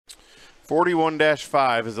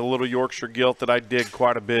41-5 is a little Yorkshire gilt that I dig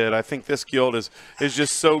quite a bit. I think this gilt is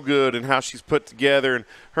just so good in how she's put together, and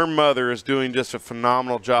her mother is doing just a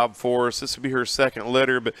phenomenal job for us. This will be her second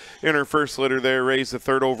litter, but in her first litter there, raised the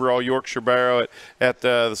 3rd overall Yorkshire Barrow at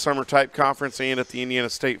the Summer Type Conference and at the Indiana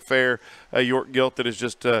State Fair. A York gilt that is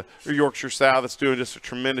just a Yorkshire sow that's doing just a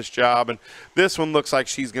tremendous job. And this one looks like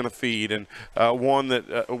she's going to feed, and one that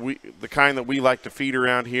the kind that we like to feed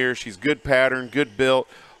around here. She's good pattern, good built.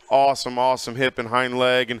 Awesome hip and hind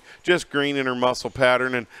leg, and just green in her muscle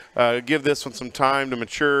pattern. And give this one some time to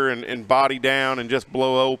mature and body down and just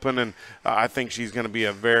blow open. And I think she's going to be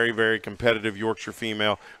a very, very competitive Yorkshire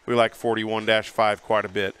female. We like 41-5 quite a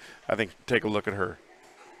bit. I think take a look at her.